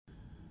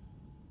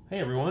Hey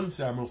everyone, it's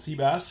Admiral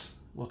Seabass.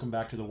 Welcome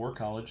back to the War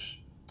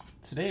College.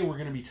 Today we're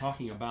going to be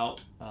talking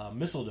about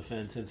missile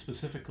defense and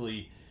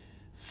specifically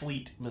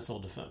fleet missile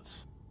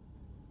defense.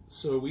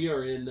 So we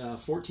are in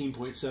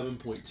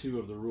 14.7.2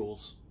 of the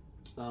rules.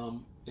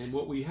 And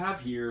what we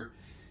have here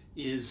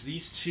is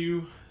these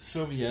two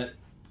Soviet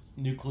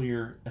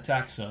nuclear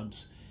attack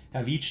subs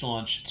have each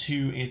launched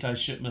two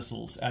anti-ship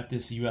missiles at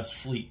this U.S.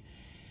 fleet.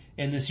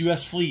 And this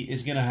U.S. fleet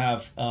is going to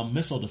have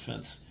missile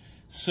defense.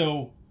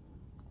 So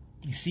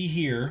you see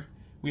here,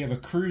 we have a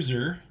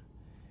cruiser,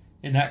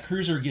 and that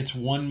cruiser gets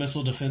one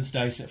missile defense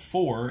dice at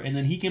 4, and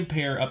then he can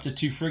pair up to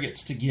 2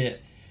 frigates to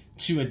get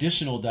 2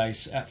 additional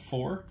dice at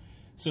 4.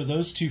 So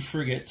those 2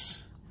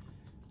 frigates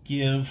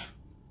give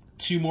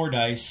 2 more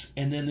dice,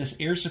 and then this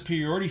air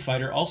superiority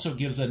fighter also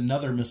gives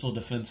another missile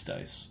defense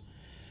dice.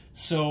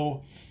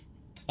 So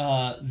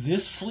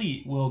this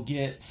fleet will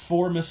get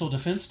 4 missile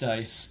defense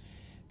dice,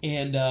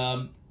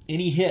 and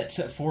any hits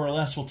at 4 or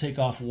less will take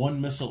off 1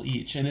 missile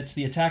each, and it's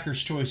the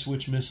attacker's choice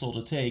which missile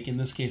to take. In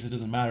this case, it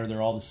doesn't matter.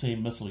 They're all the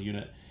same missile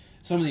unit.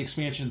 Some of the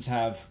expansions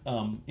have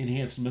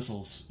enhanced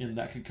missiles, and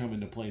that could come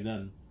into play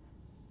then.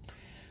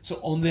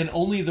 So then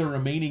only the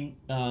remaining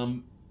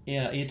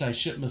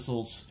anti-ship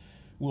missiles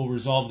will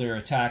resolve their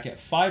attack at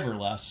 5 or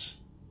less,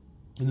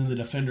 and then the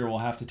defender will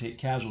have to take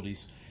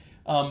casualties.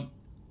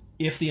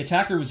 If the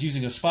attacker was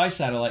using a spy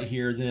satellite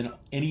here, then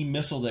any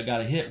missile that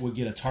got a hit would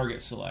get a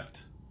target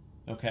select.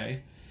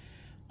 Okay?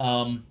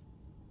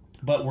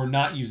 But we're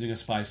not using a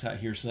spy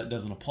sat here, so that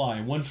doesn't apply.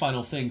 And one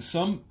final thing,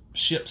 some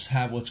ships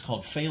have what's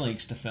called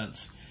phalanx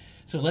defense.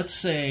 So let's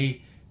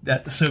say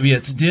that the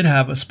Soviets did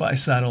have a spy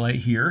satellite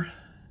here,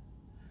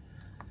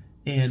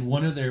 and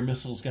one of their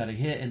missiles got a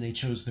hit, and they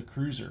chose the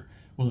cruiser.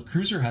 Well, the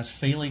cruiser has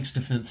phalanx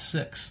defense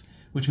 6,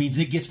 which means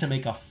it gets to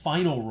make a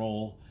final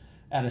roll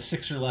at a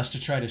 6 or less to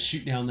try to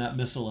shoot down that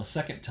missile a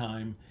second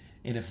time.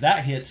 And if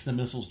that hits, the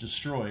missile's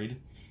destroyed.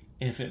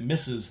 If it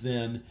misses,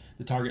 then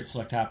the target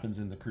select happens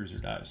and the cruiser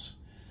dies.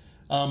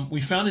 We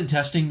found in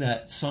testing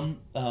that some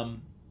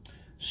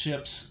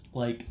ships,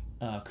 like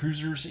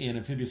cruisers and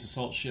amphibious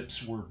assault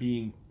ships, were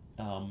being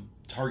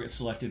target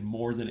selected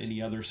more than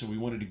any other, so we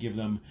wanted to give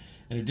them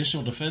an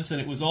additional defense.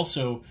 And it was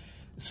also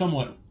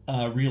somewhat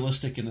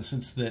realistic in the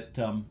sense that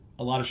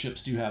a lot of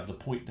ships do have the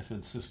point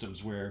defense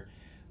systems where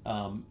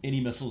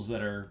any missiles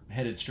that are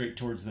headed straight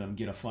towards them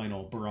get a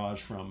final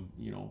barrage from,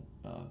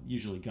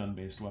 usually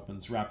gun-based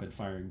weapons,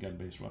 rapid-firing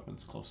gun-based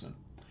weapons close in.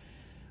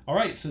 All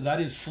right, so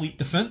that is fleet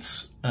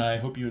defense. I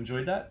hope you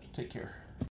enjoyed that. Take care.